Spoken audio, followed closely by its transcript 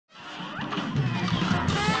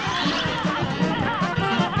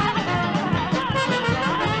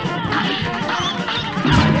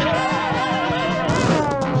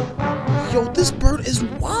is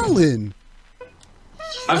wildin'.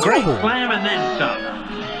 A great slam and then some.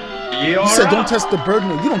 You said don't test the burden.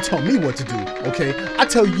 You don't tell me what to do, okay? I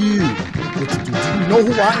tell you what to do. Do you know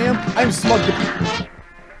who I am? I'm SMUG the...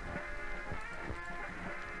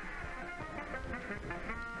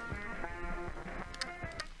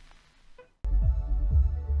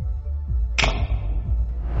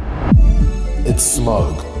 It's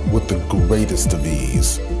SMUG with the greatest of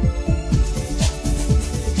ease.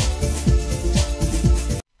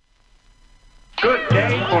 Good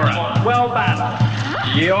day for a swell battle.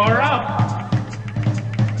 You're up.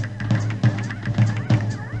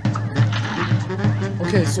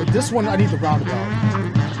 Okay, so this one I need the roundabout.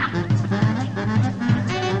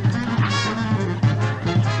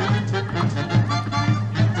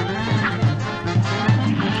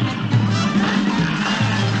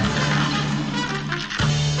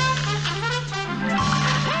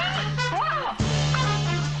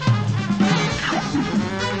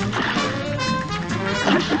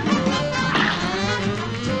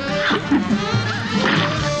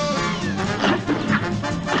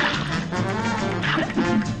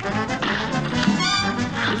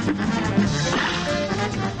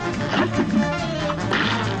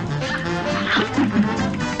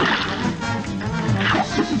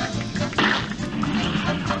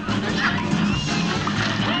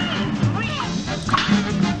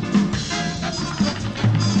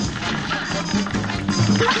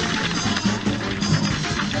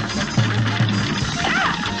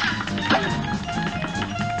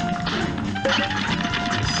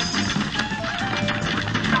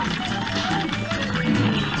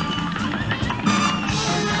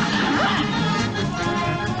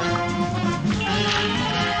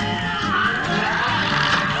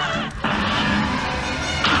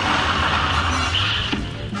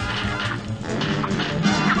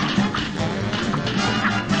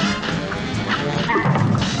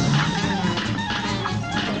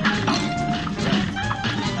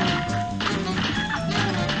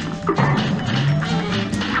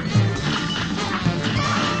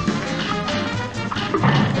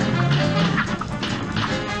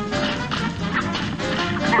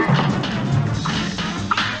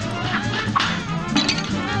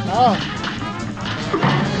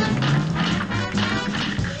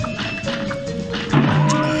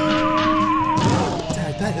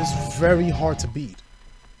 Dad, that is very hard to beat.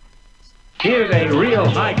 Here's a real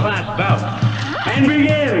high-class bout. And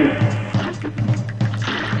begin!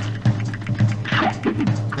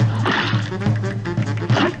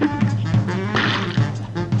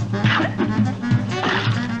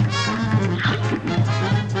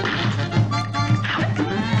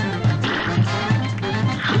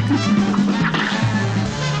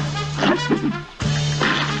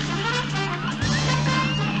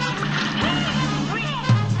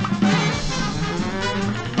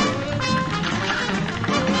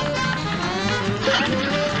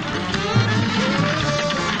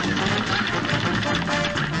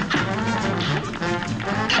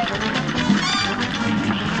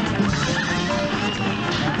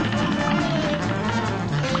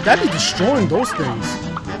 That'd be destroying those things.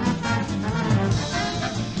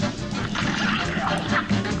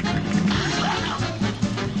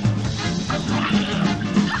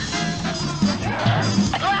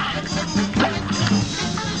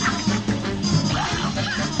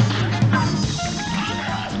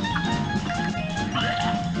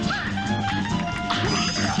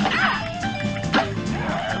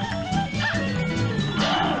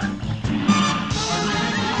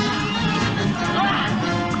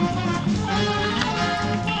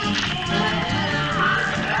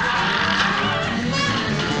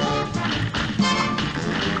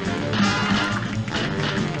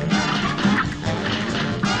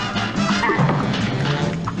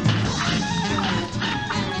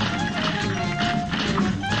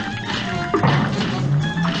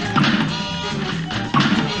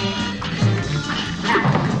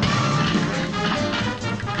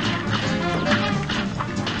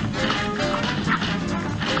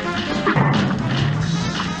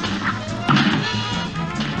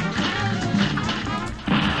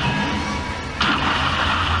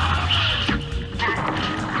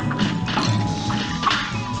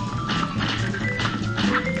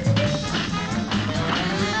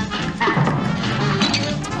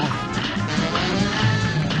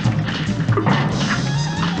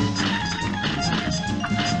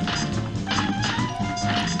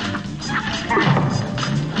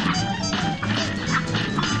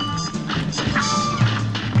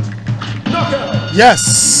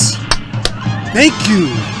 Yes! Thank you!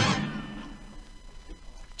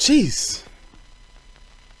 Jeez.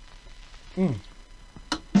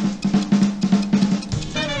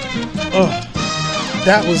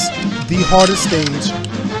 That was the hardest stage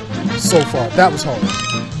so far. That was hard.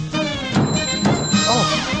 Oh,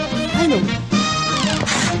 finally.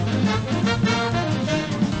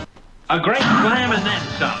 A great slam and then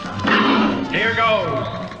some. Here goes.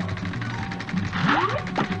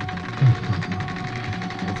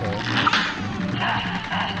 Okay.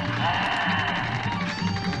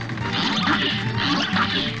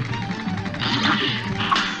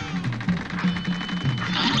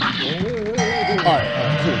 Alright,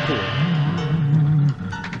 cool.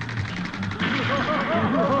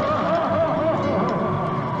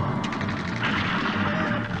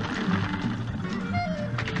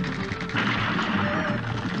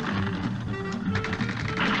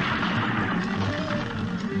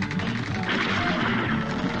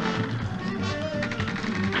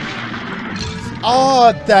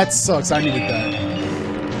 Oh, that sucks. I needed that.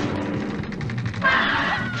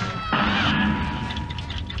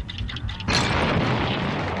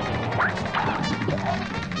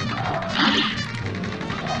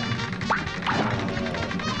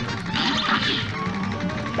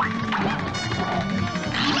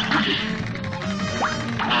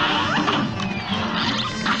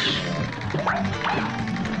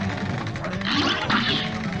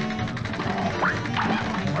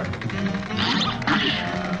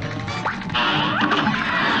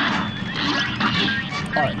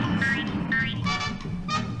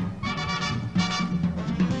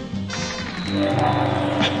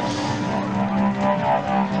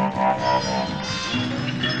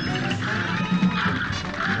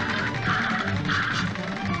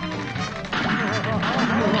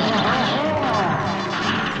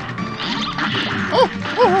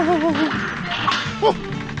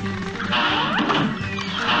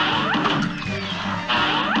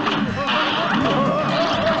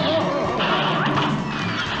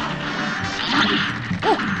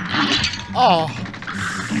 Oh.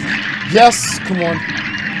 Yes, come on.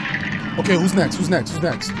 Okay, who's next? What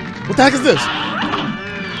the heck is this?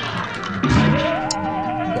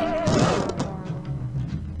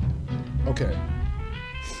 Okay.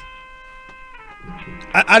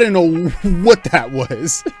 I didn't know what that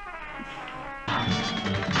was.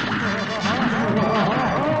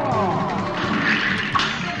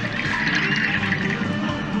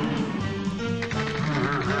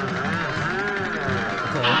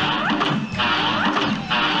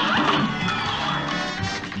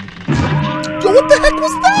 What the heck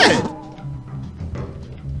was that?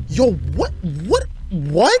 Yo, what?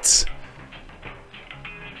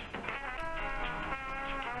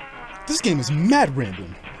 This game is mad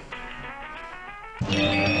random.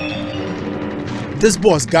 This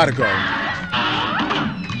boss gotta go.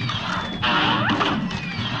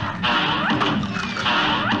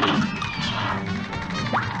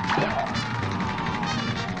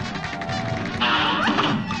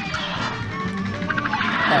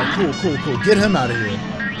 Cool. Get him out of here.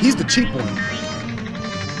 He's the cheap one.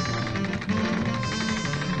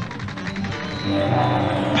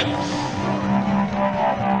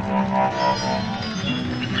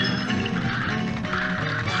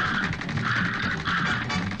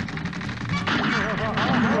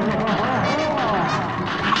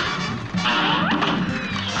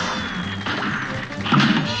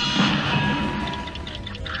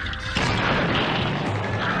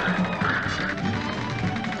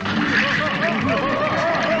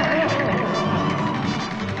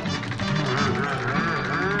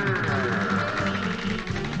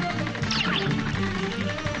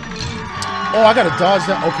 Oh, I gotta dodge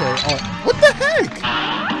that. Okay. What the heck?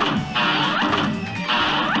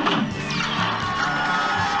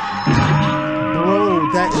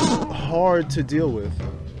 Bro, that is hard to deal with.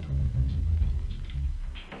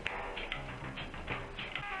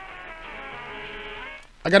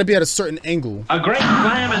 I gotta be at a certain angle. A great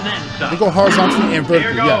slam and then some. They go horizontally and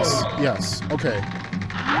vertically. Yes. Okay.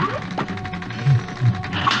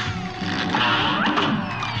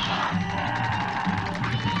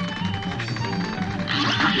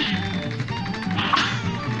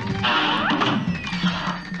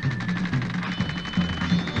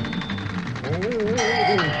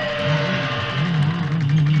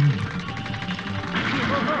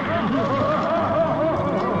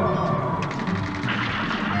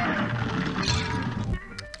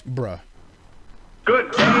 Bruh.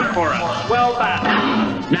 Good day for us. Well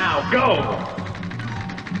battled. Now go.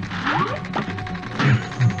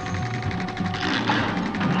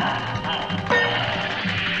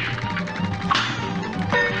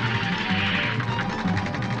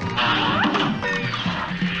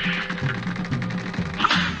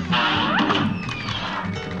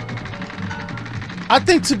 I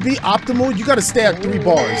think to be optimal, you gotta stay at 3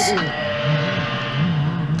 bars.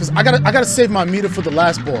 Cause I gotta save my meter for the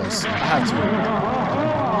last bars. I have to.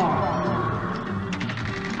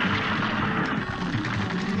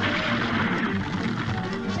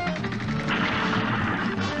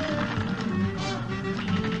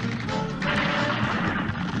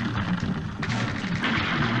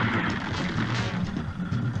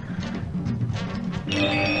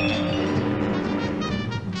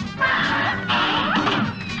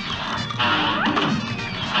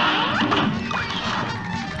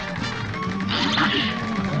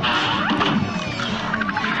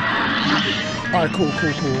 Alright, cool.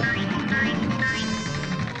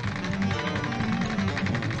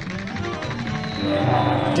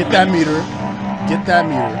 Get that meter.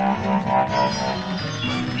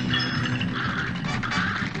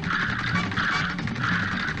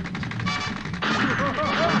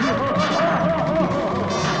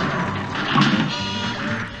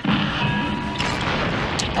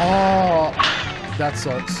 Oh, that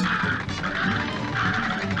sucks.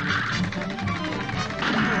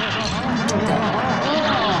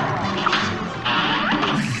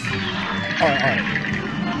 Alright.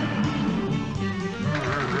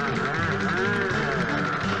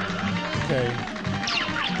 Okay.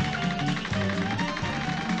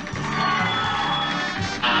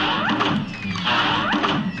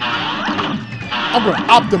 I'm gonna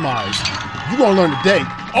optimize. You gonna learn today.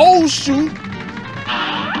 Oh shoot!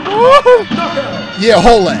 Yeah,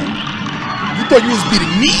 hold on. You thought you was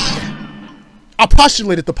beating me? I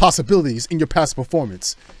postulated the possibilities in your past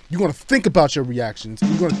performance. You're gonna think about your reactions.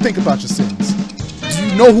 You're gonna think about your sins. Do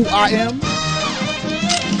you know who I am?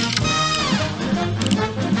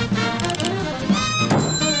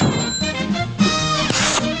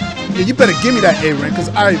 Yeah, you better give me that A rank, because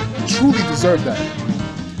I truly deserve that.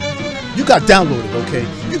 You got downloaded, okay?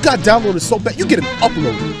 You got downloaded so bad, you get it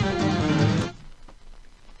uploaded.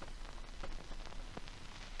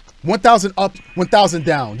 1,000 up, 1,000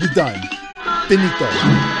 down. You done. Finito.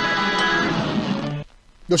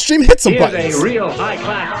 Yo, stream hit some buttons. Here's a real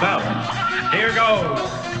high-class bout. Here goes.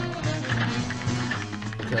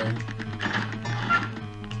 Okay.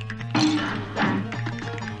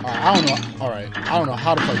 I don't know. All right. I don't know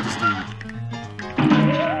how to fight this dude.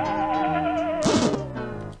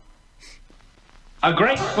 A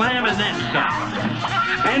great slam and then stop.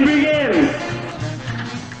 And begin.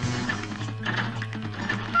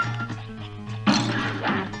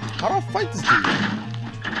 How do I fight this dude?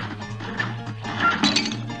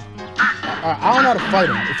 I don't know how to fight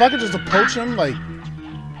him. If I could just approach him, like...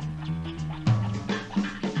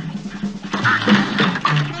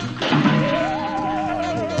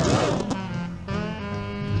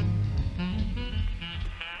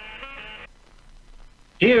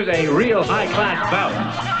 Here's a real high-class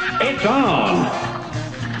bout. It's on.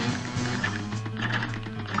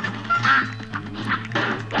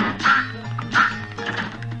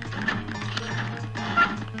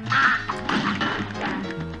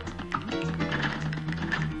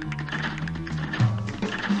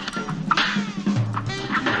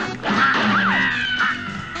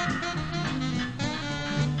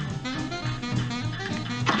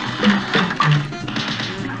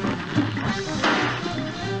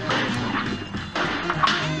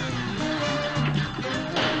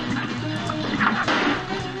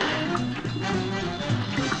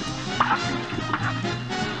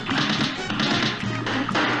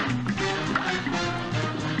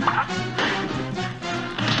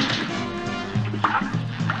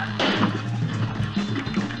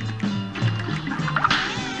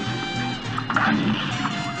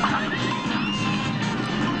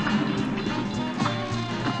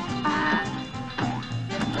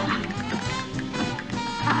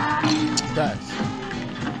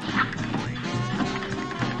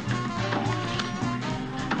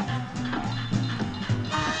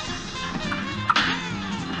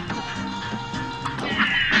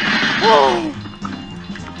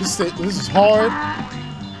 This is hard.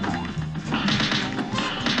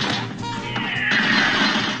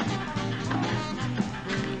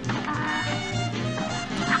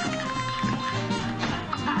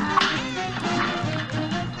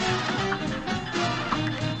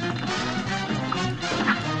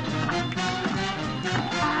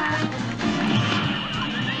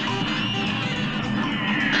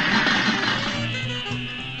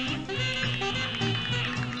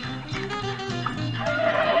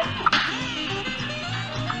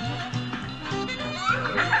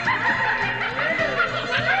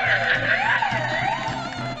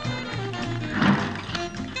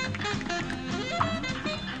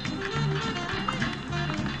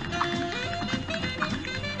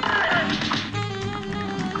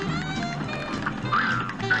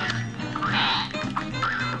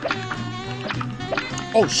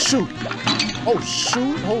 Oh, shoot. Oh,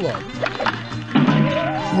 shoot. Hold up.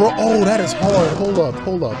 Bro, oh, that is hard. Hold up,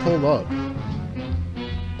 hold up, hold up.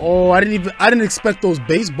 Oh, I didn't expect those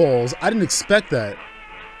baseballs. I didn't expect that.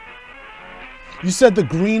 You said the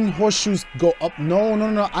green horseshoes go up. No, no,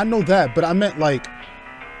 no, I know that, but I meant like,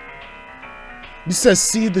 you said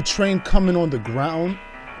see the train coming on the ground,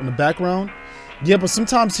 on the background. Yeah, but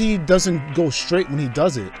sometimes he doesn't go straight when he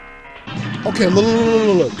does it. Okay,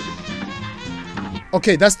 look.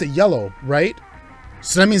 Okay, that's the yellow, right?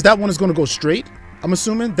 So that means that one is gonna go straight, I'm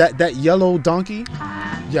assuming? That yellow donkey?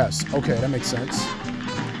 Yes, okay, that makes sense.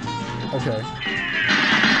 Okay.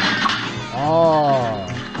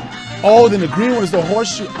 Oh, then the green one is the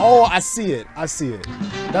horseshoe. Oh, I see it. I see it.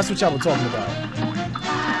 That's what y'all were talking about.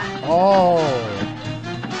 Oh,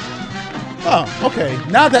 okay.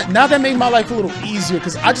 Now that made my life a little easier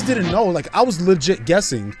because I just didn't know. Like, I was legit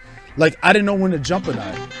guessing. Like, I didn't know when to jump or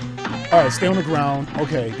not. All right, stay on the ground.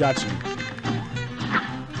 Okay, got you.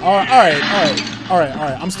 All right.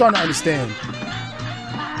 I'm starting to understand.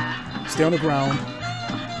 Stay on the ground.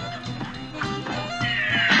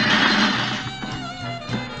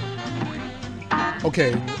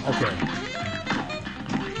 Okay. Alright.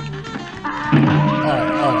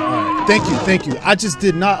 Thank you. I just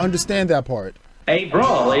did not understand that part. A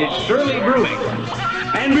brawl is surely brewing.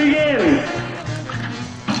 And begin!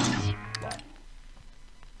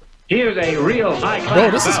 Here's a real high-class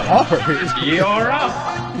Bro, this is hard. You're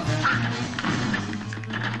up!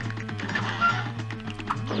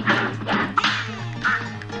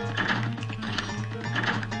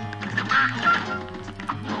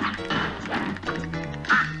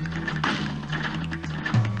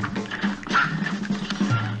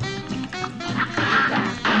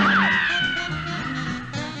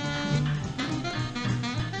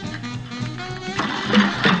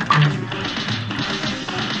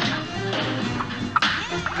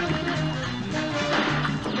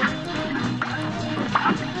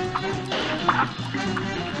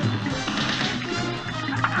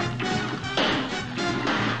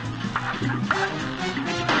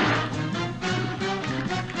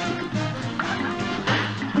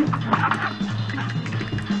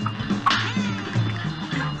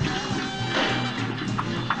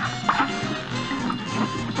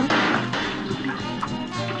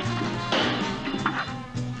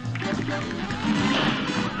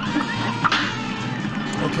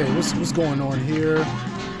 Okay, what's going on here?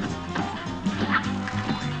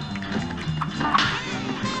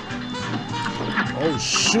 Oh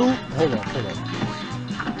shoot! Hold up.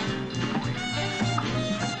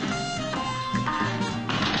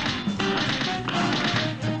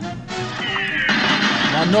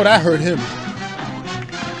 I know that hurt him.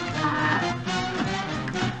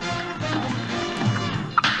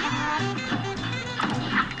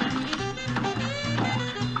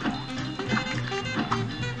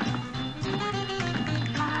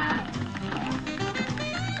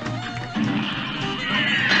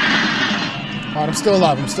 Alright,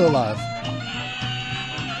 I'm still alive.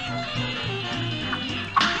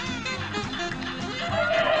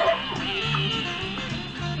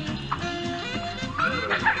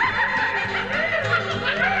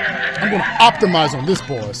 I'm gonna optimize on this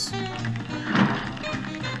boss.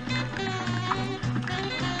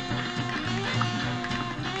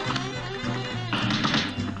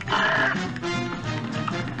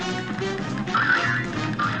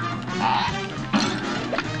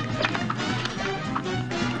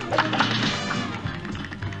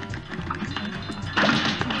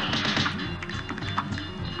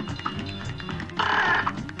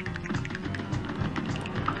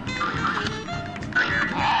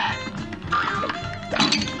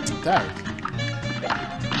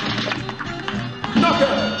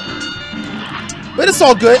 But it's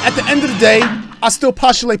all good. At the end of the day, I still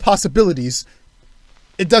postulate possibilities.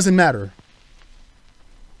 It doesn't matter.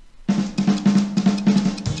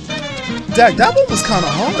 Dag, that one was kind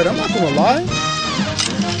of hard. I'm not gonna lie.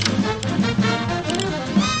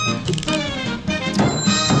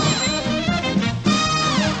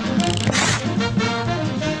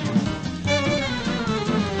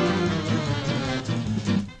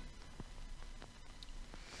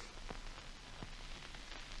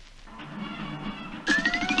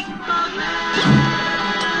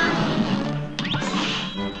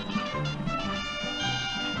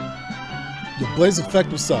 Blaze Effect,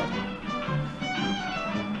 what's up?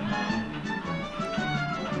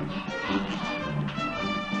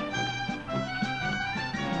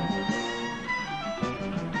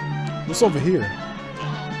 What's over here?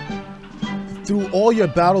 Through all your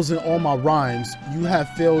battles and all my rhymes, you have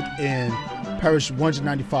failed and perished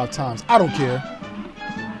 195 times. I don't care.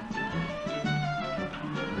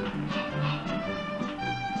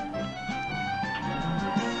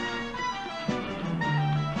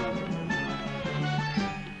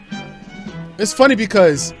 It's funny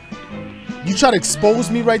because you try to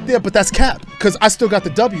expose me right there, but that's cap. Because I still got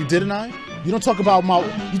the W, didn't I? You don't talk about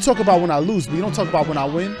you talk about when I lose, but you don't talk about when I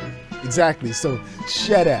win. Exactly. So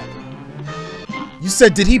shut up. You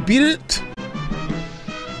said, did he beat it?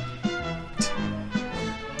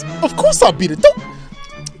 Of course I beat it.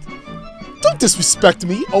 Don't disrespect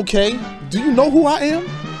me, okay? Do you know who I am?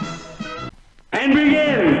 And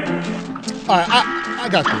begin! Alright, I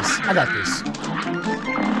got this. I got this.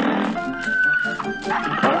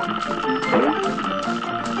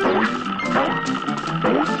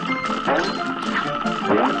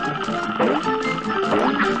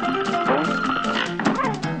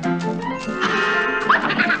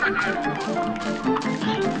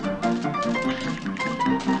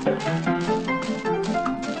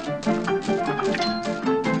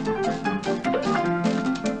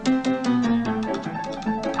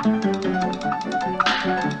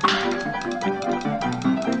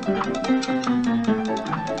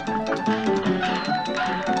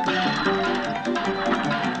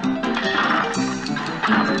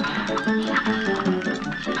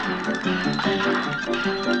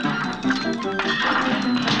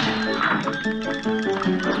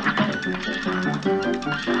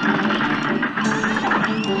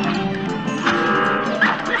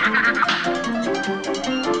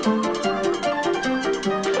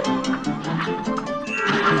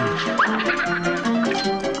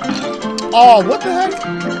 Oh, what the heck?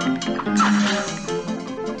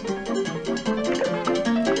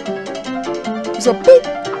 It's a boop.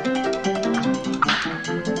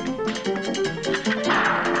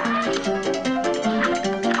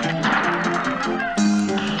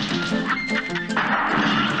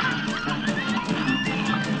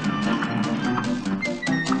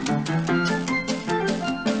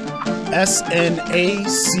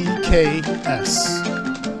 SNACKS.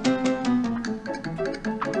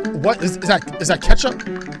 What is that? Is that ketchup?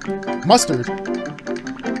 Mustard?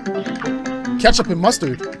 Ketchup and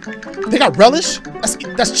mustard? They got relish?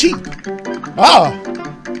 That's cheap. Ah!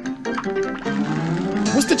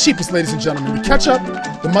 What's the cheapest, ladies and gentlemen? The ketchup,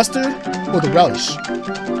 the mustard, or the relish?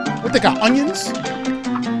 What, they got onions?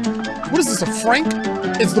 What is this, a frank?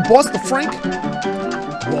 Is the boss the frank?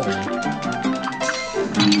 Whoa.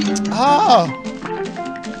 Ah!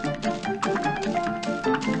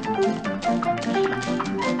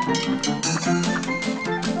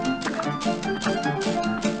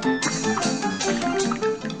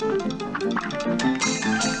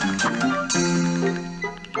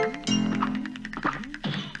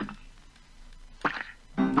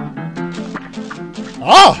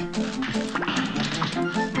 Ah!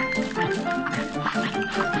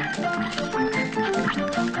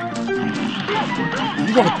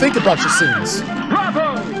 You're gonna think about your sins. Bravo!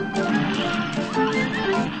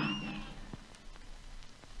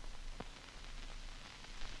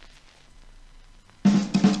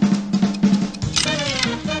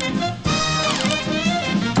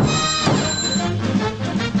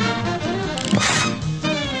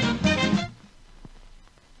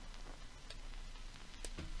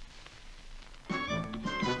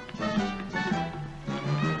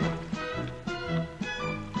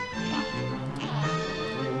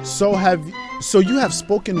 So you have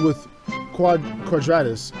spoken with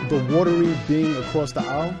Quadratus, the watery being across the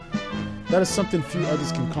aisle? That is something few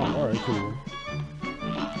others can come. Alright, cool.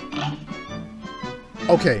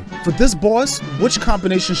 Okay, for this boss, which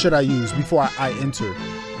combination should I use before I enter?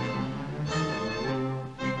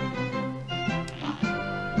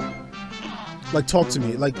 Like, talk to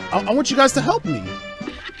me. Like, I want you guys to help me.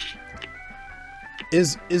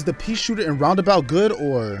 Is the pea shooter and roundabout good,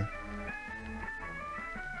 or...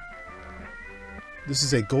 This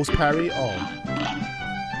is a ghost parry? Oh.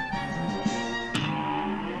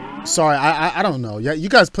 Sorry, I don't know. Yeah, you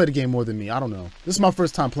guys play the game more than me. I don't know. This is my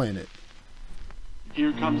first time playing it.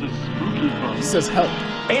 Here comes a spooky boss. He says help.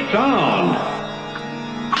 It's on!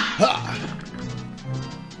 Ha!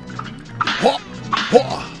 Ha!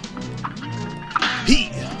 Ha! He!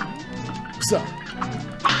 What's up?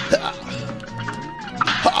 Ha!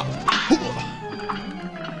 Ha! Hoo!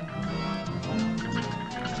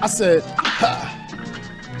 I said, ha!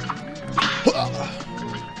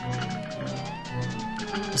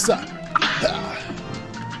 What's up?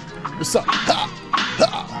 What's up?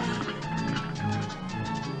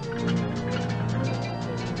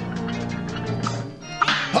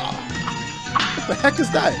 What the heck is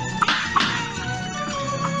that?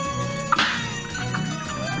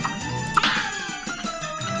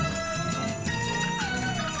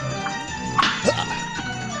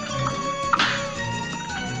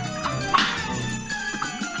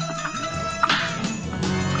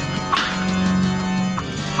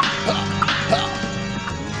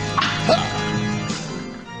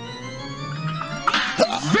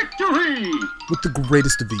 with the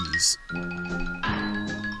greatest of ease.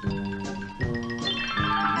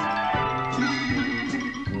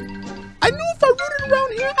 I knew if I rooted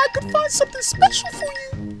around here, I could find something special for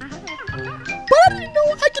you. But I didn't know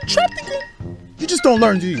I get trapped again. You just don't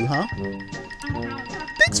learn, do you, huh?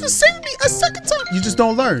 Thanks for saving me a second time. You just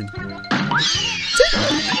don't learn.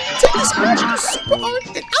 Take this magical super art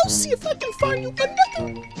and I'll see if I can find you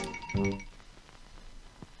another.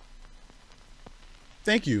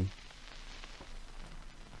 Thank you.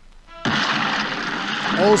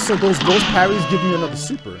 Oh, so those ghost parries give you another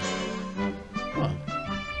super. Huh.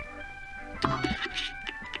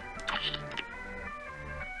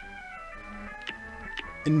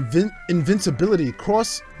 Invincibility.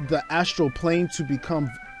 Cross the astral plane to become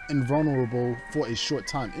invulnerable for a short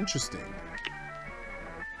time. Interesting.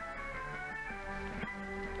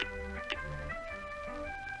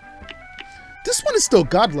 This one is still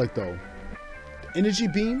godlike though. The energy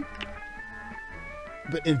beam.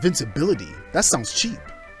 But invincibility. That sounds cheap.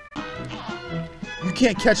 You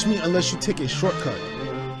can't catch me unless you take a shortcut.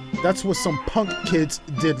 That's what some punk kids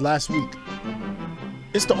did last week.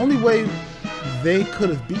 It's the only way they could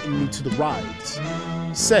have beaten me to the rides.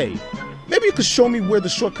 Say, maybe you could show me where the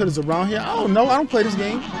shortcut is around here? I don't know. I don't play this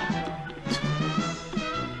game.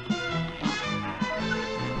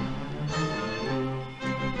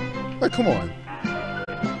 Like, come on.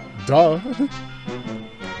 Duh.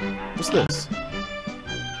 What's this?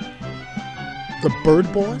 The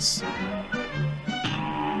bird boss?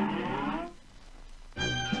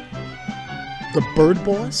 The bird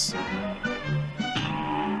boss?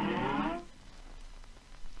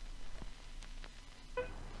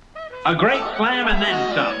 A great slam and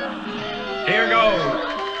then some. Here goes.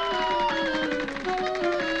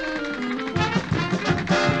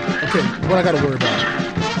 Okay, what I gotta worry about?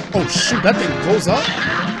 Oh shoot, that thing goes up?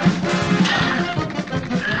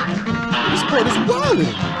 This bird is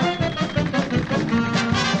wilding.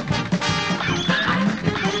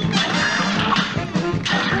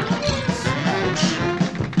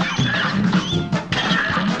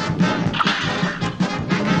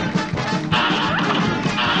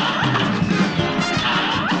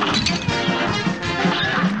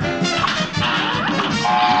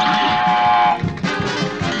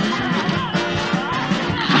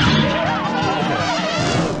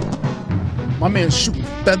 My man's shooting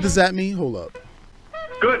feathers at me. Hold up.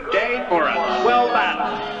 Good day for a swell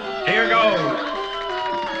battle. Here goes.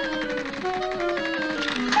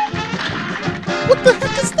 What the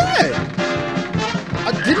heck is that?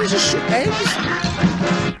 Did he just shoot eggs?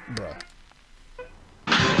 Bruh.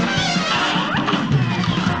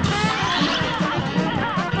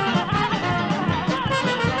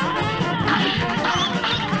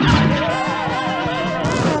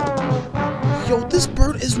 Yo, this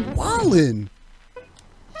bird is wildin'.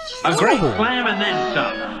 A great slam and then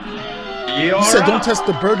some. You said don't test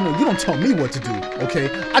the bird. No, you don't tell me what to do, okay?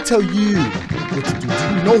 I tell you what to do. Do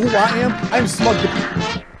you know who I am? I am Smug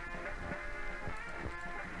the...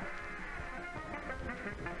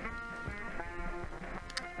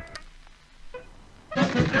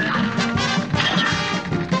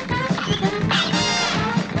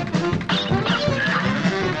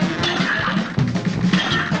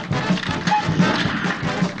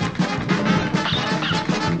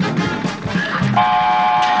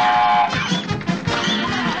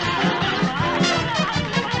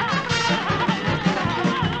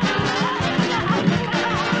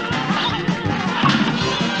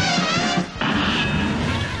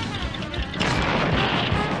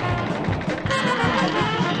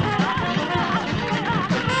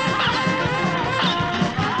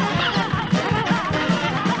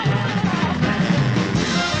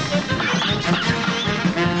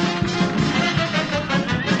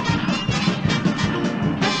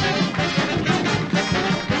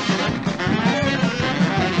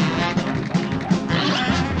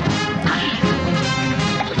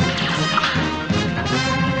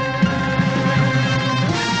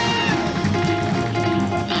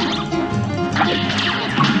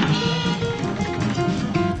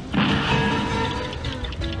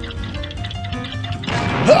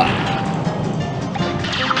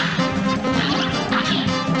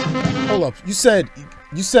 Hold up. You said,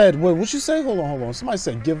 what you say? Hold on. Somebody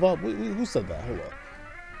said give up. Who said that? Hold up.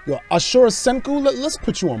 Yo, Ashura Senku, let's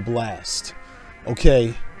put you on blast.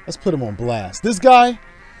 Okay? Let's put him on blast. This guy,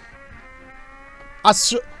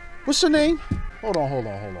 what's your name? Hold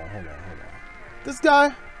on. This guy,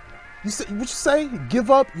 what you say?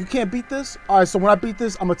 Give up? You can't beat this? Alright, so when I beat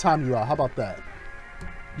this, I'm gonna time you out. How about that?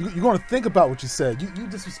 You're gonna think about what you said. You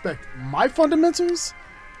disrespect my fundamentals?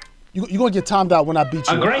 You're gonna get timed out when I beat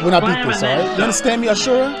you. When I beat this, all right? You understand me,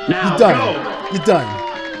 Ashura? Now You're done. go. You're done.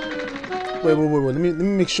 Wait. Let me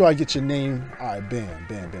make sure I get your name. All right,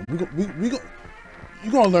 bam.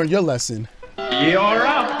 You're gonna learn your lesson. You're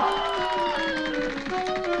up.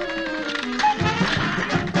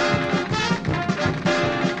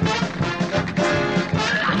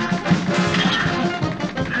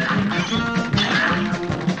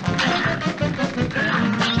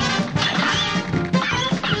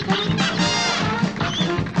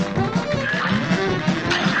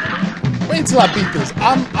 Wait until I beat this.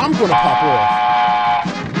 I'm gonna pop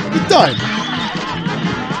off. You're done.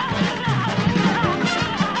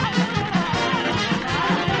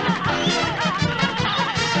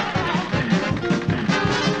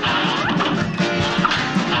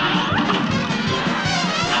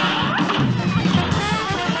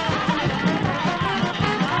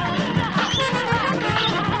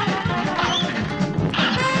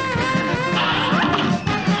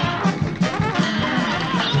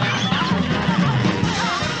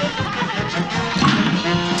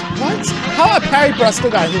 How I parried, but I still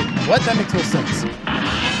got hit? What? That makes no sense.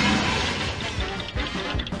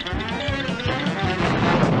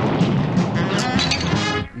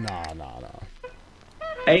 Nah.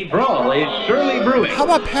 A brawl is surely brewing. How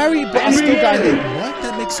I parried, but I still got hit? What?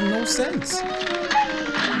 That makes no sense.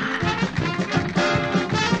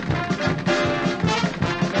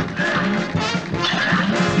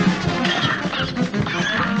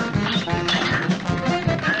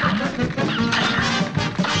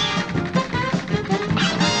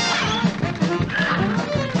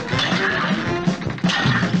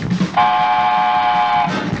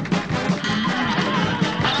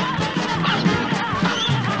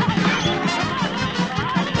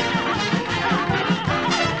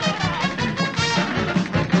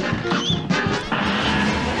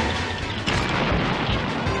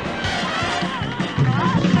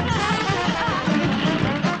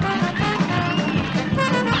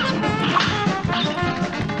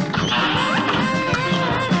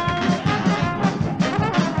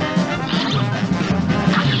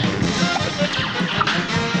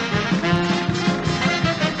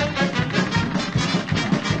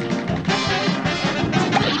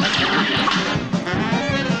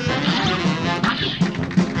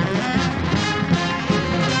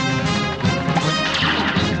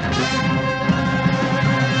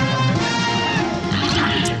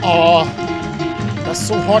 Oh, that's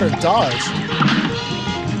so hard to dodge.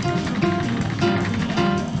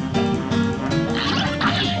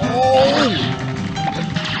 Oh!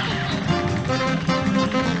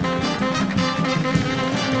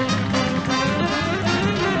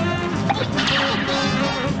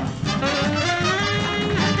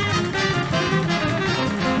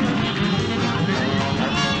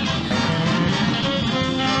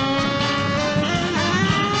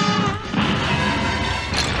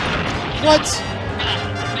 What?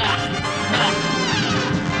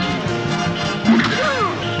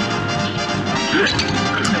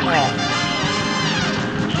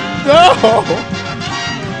 Oh.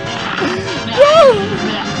 No!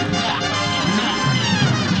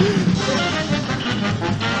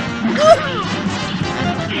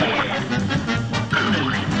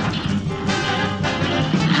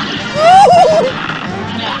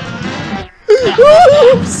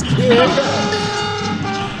 I'm scared.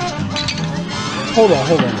 Hold on.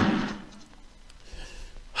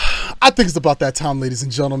 I think it's about that time, ladies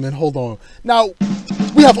and gentlemen. Hold on. Now,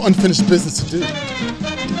 we have unfinished business to do.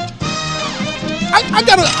 I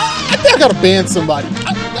think I gotta ban somebody.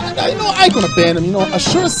 I ain't gonna ban him. You know,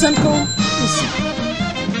 Ashura Senko. Let me see.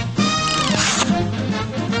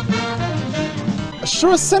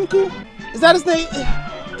 Ashura Senku? Is that his name?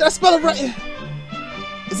 Did I spell it right?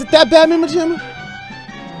 Is it that bad, Mima Jim?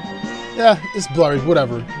 Yeah, it's blurry.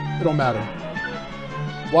 Whatever. It don't matter.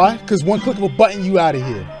 Why? Because one click of a button, you out of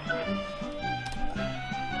here.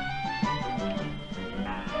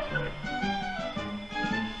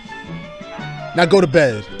 Now go to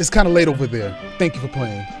bed. It's kind of late over there. Thank you for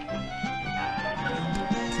playing.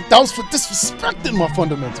 That was for disrespecting my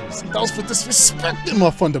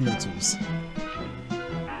fundamentals.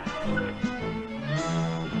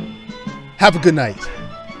 Have a good night.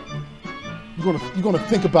 You're gonna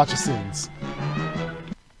think about your sins.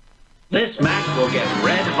 This match will get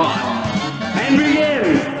red hot. And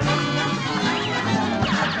begin!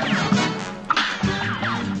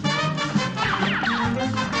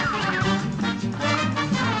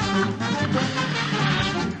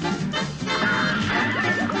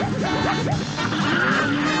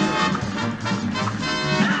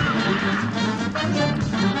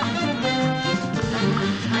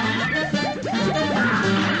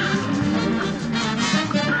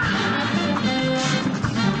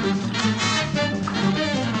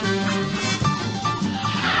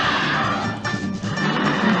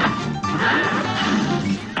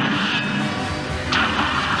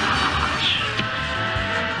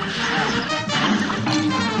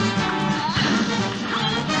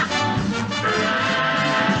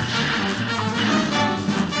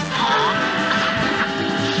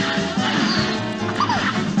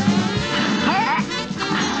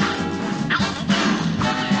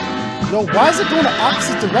 Yo, why is it going the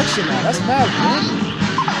opposite direction now? That's mad,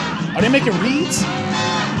 man. Are they making reads?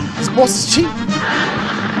 This boss is cheap.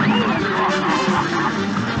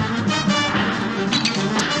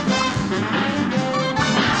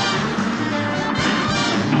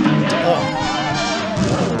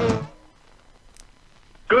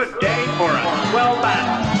 Good day for a swell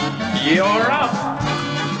battle. You're up.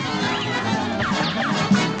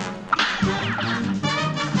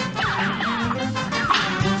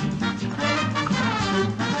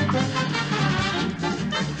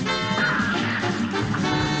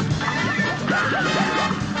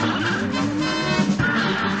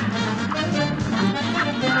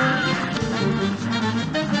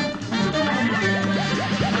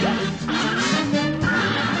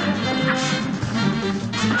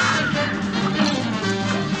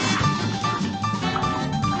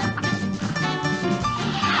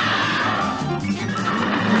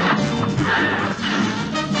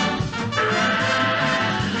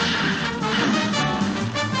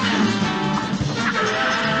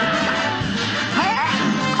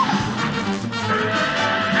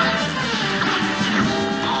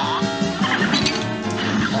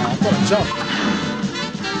 Jump.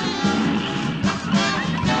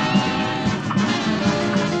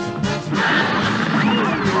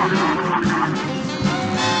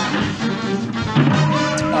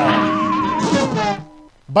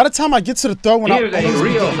 By the time I get to the third one, Here's a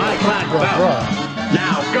real high-class bout.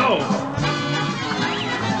 Now go.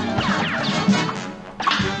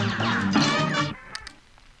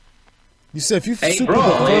 You said if you super the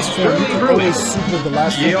first one, you can always super the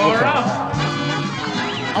last one. You're up.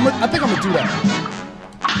 I think I'm gonna do that.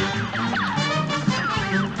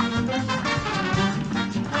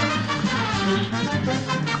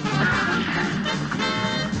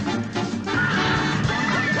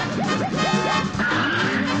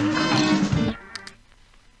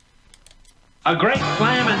 A great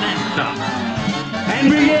slam and then some. And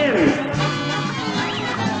begin.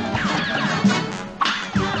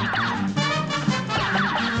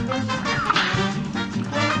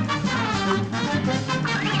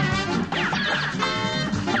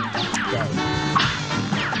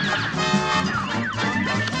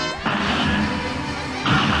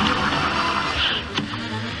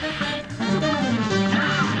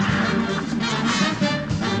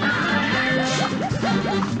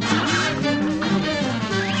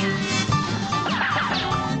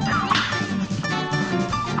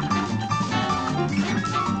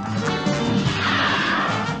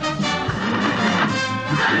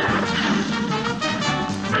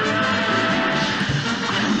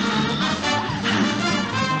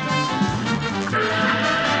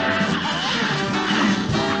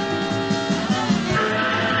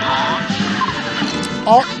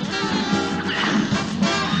 Oh.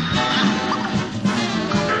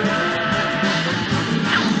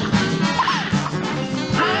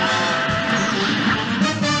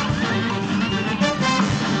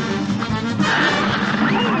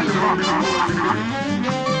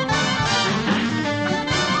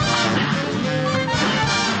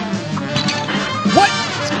 What?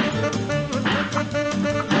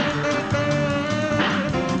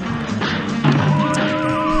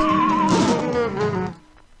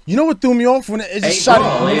 You know what threw me off when it just shot it?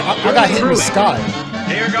 I got hit in the sky.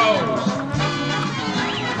 Here goes.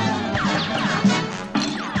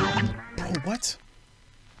 Bro, what?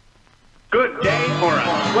 Good day for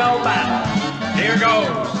a swell battle. Here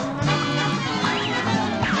goes.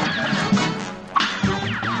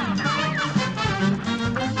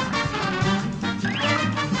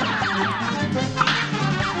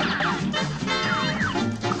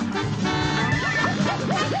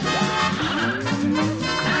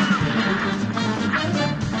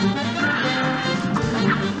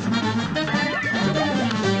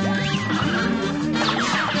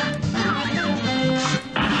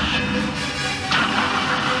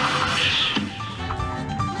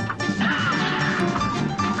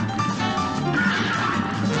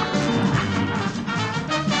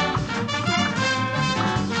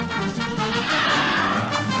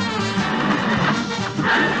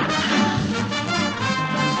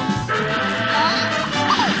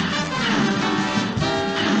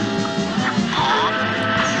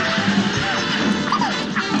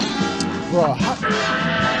 Bro,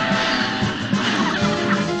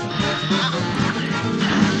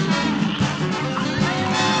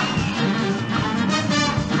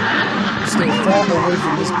 stay far away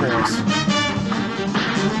from this boss.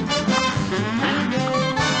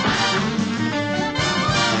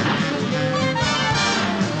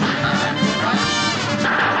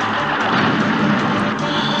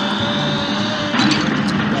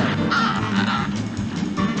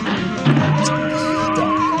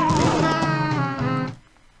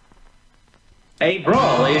 A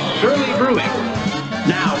brawl is surely brewing.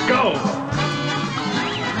 Now go!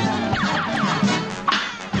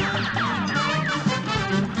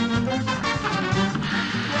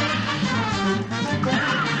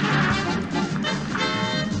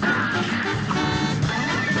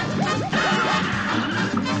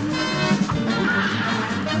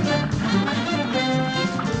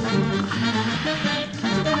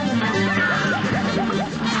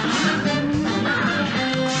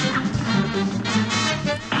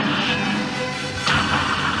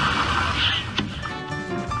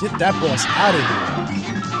 Get that boss out of here.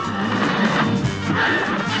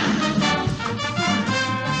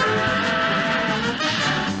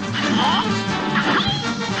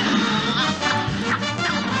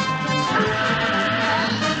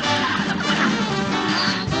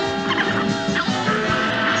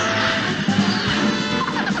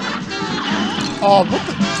 Oh, what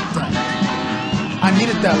the? I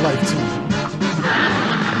needed that life too.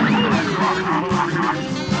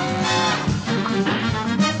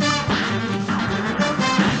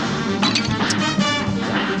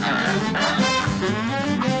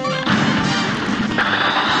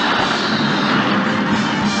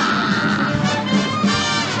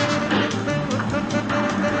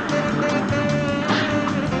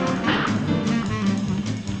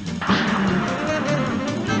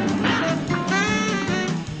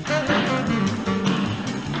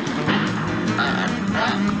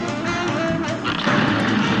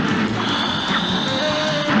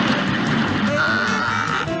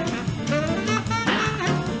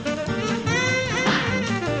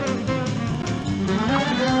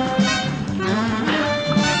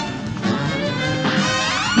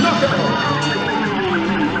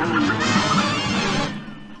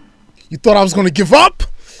 You thought I was gonna give up?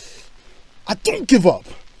 I don't give up.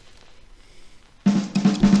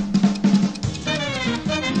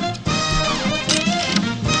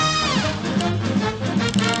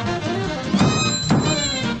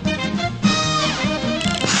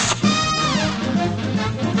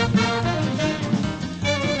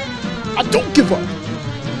 I don't give up.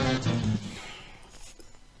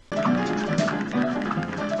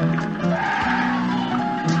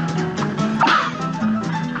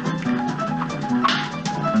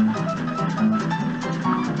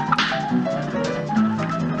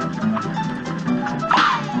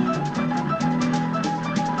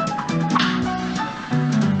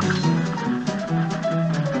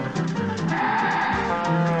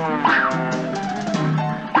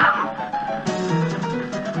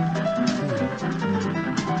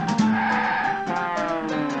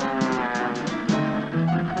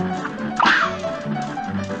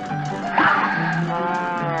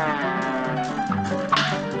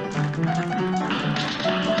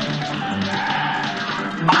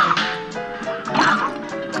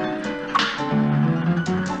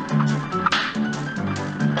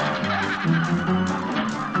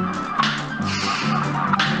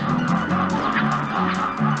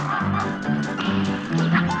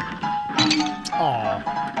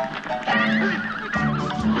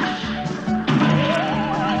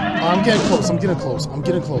 I'm getting close. I'm getting close. I'm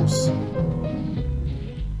getting close. All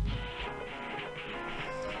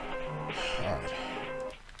right.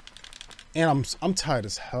 And I'm tired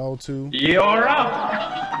as hell too. You're up!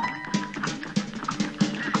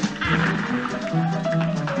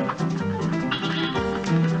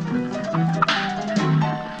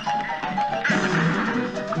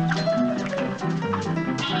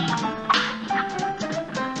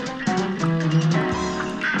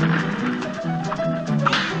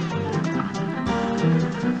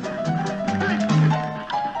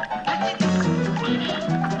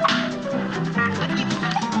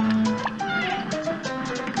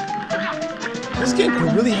 This game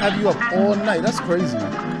could really have you up all night. That's crazy.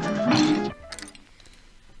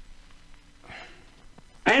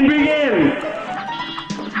 And begin!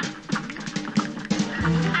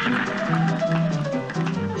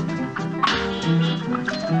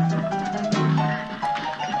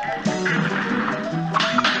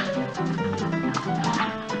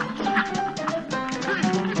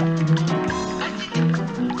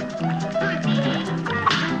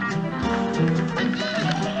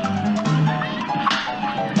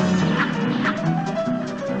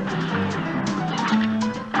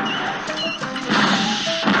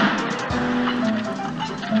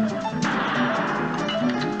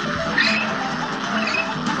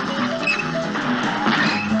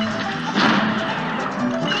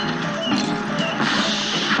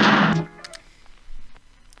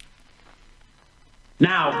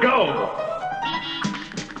 Now go!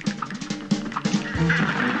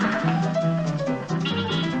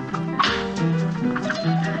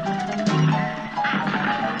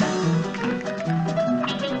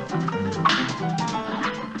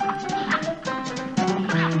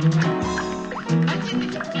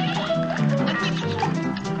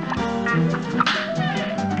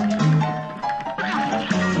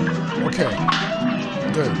 Okay.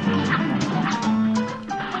 Good.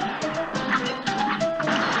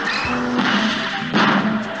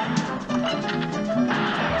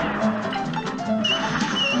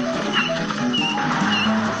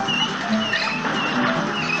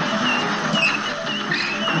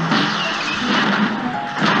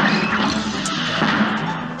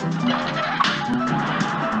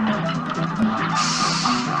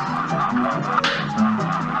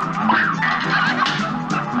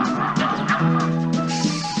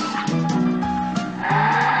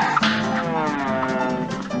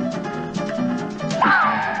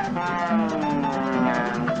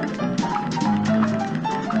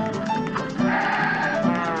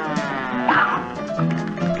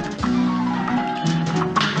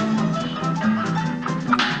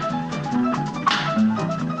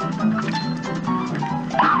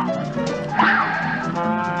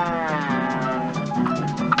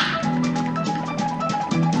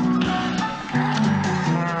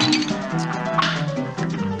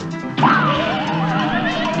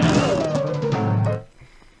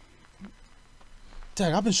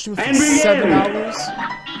 Dang, I've been streaming for 7 hours.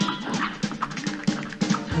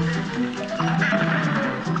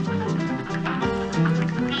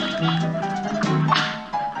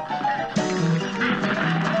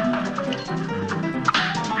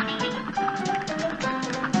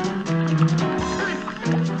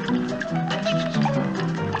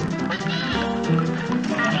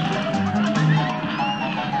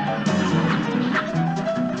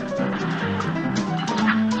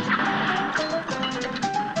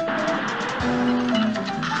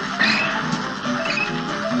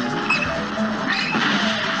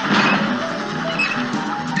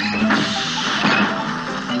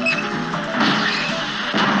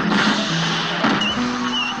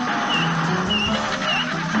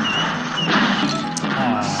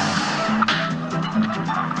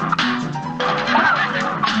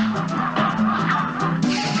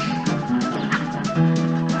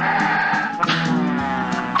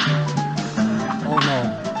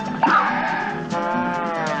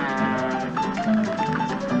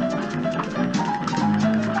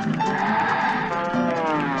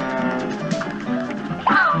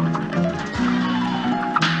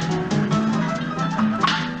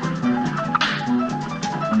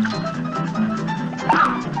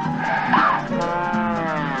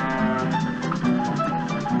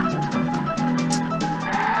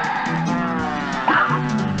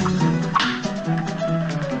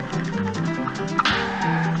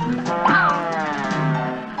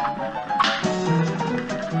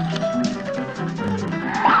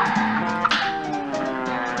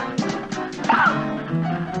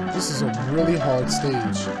 Really hard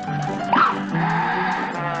stage.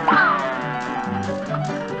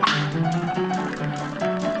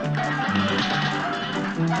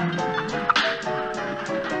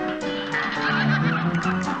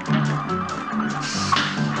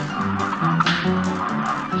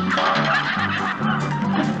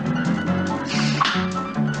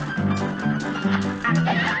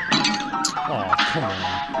 Oh, come on.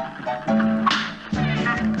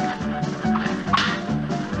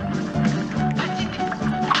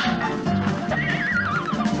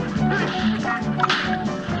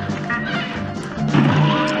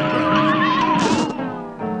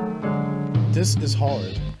 This is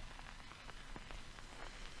hard.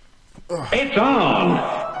 Ugh. It's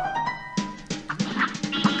on!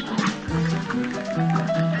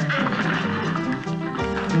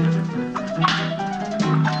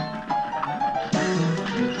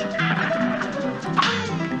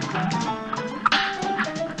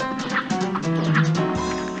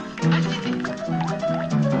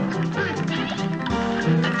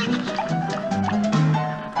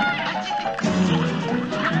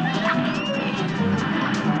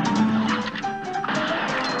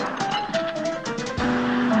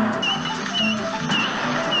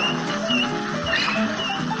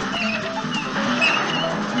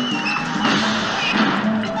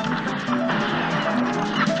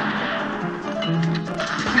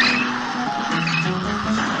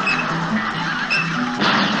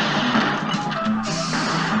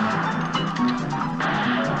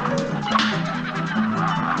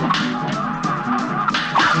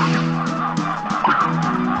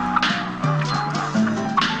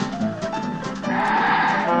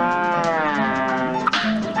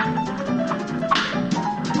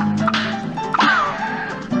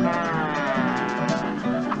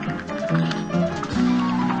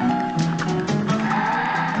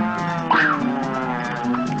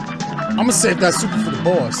 I'm gonna save that super for the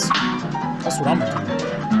boss. That's what I'm gonna do.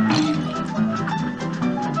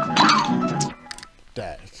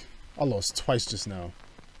 I lost twice just now.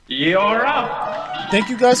 You're up. Thank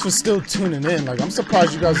you guys for still tuning in. Like, I'm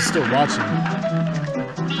surprised you guys are still watching.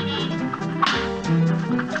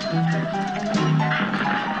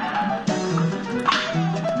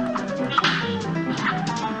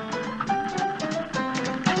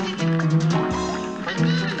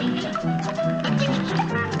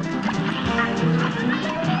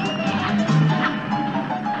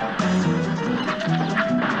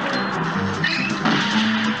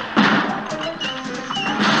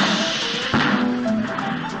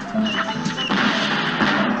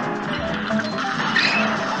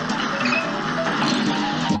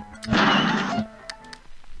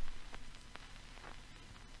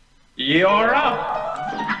 You're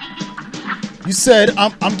up. You said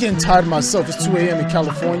I'm getting tired of myself. It's 2 a.m. in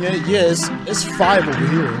California. Yeah, it's 5 over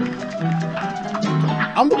here.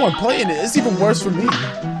 I'm the one playing it. It's even worse for me.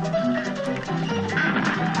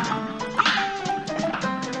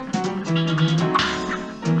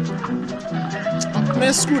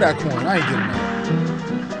 Man, screw that coin. I ain't getting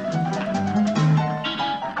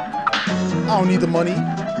that. I don't need the money.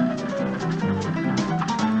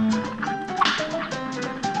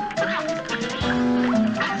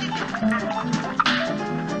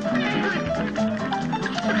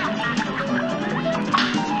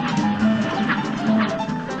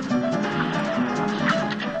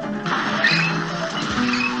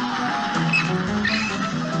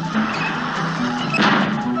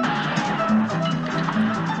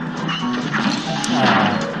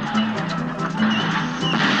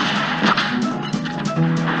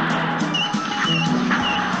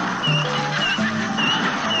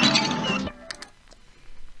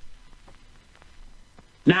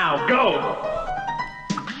 Now go.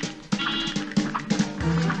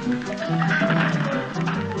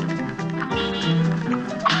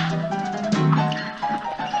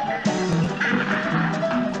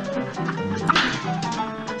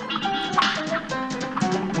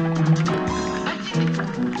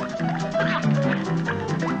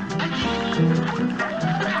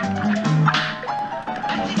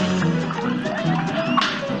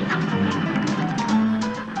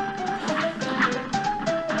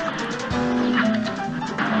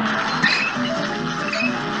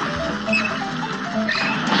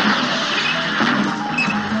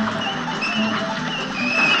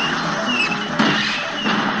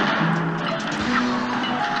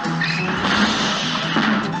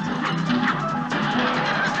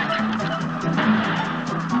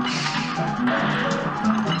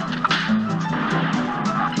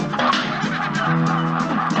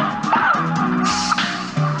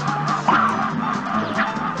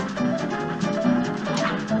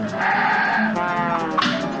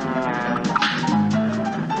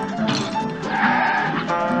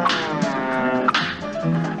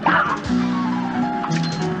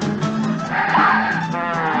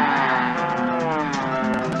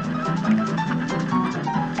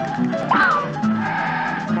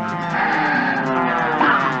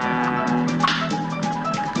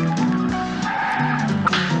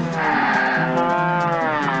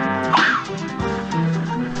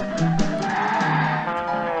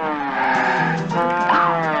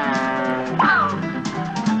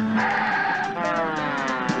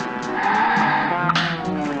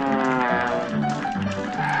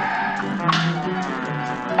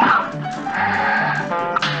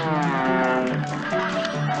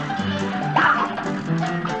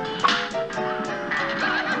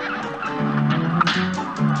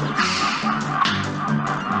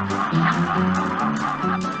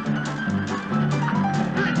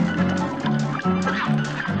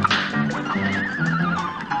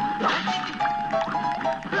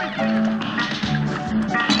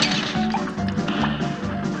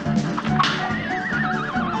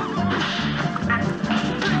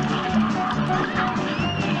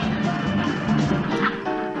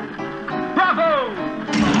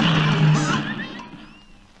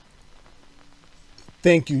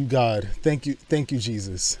 Thank you, God. Thank you,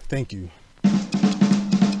 Jesus. Thank you.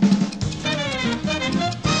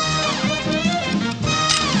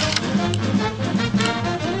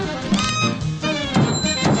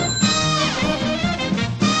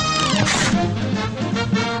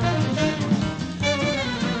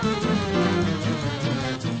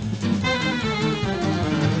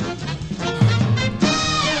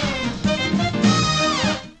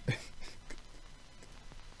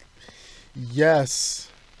 Yes.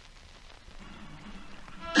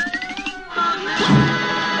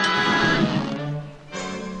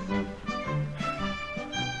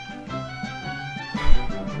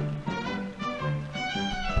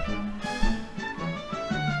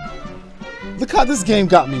 Look how this game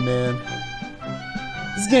got me, man.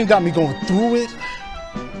 This game got me going through it.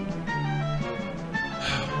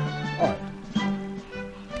 Alright.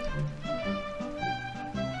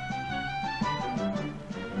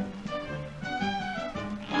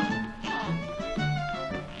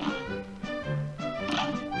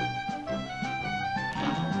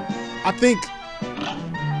 I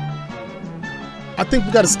think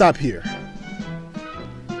we gotta stop here.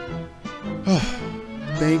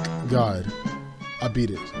 Thank God I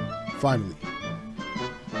beat it. Finally.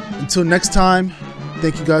 Until next time,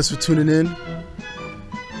 thank you guys for tuning in.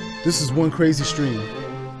 This is one crazy stream.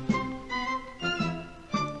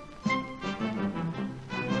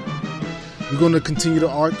 We're going to continue the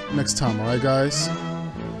arc next time, alright guys?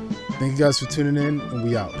 Thank you guys for tuning in, and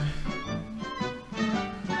we out.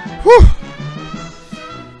 Whew.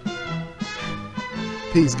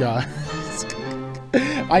 Peace, guys.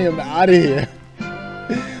 I am out of here.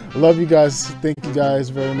 Love you guys. Thank you guys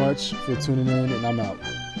very much for tuning in, and I'm out.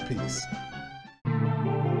 Peace.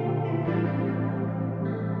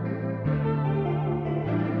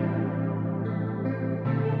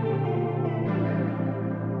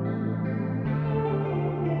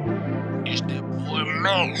 It's that boy,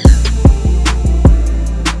 man.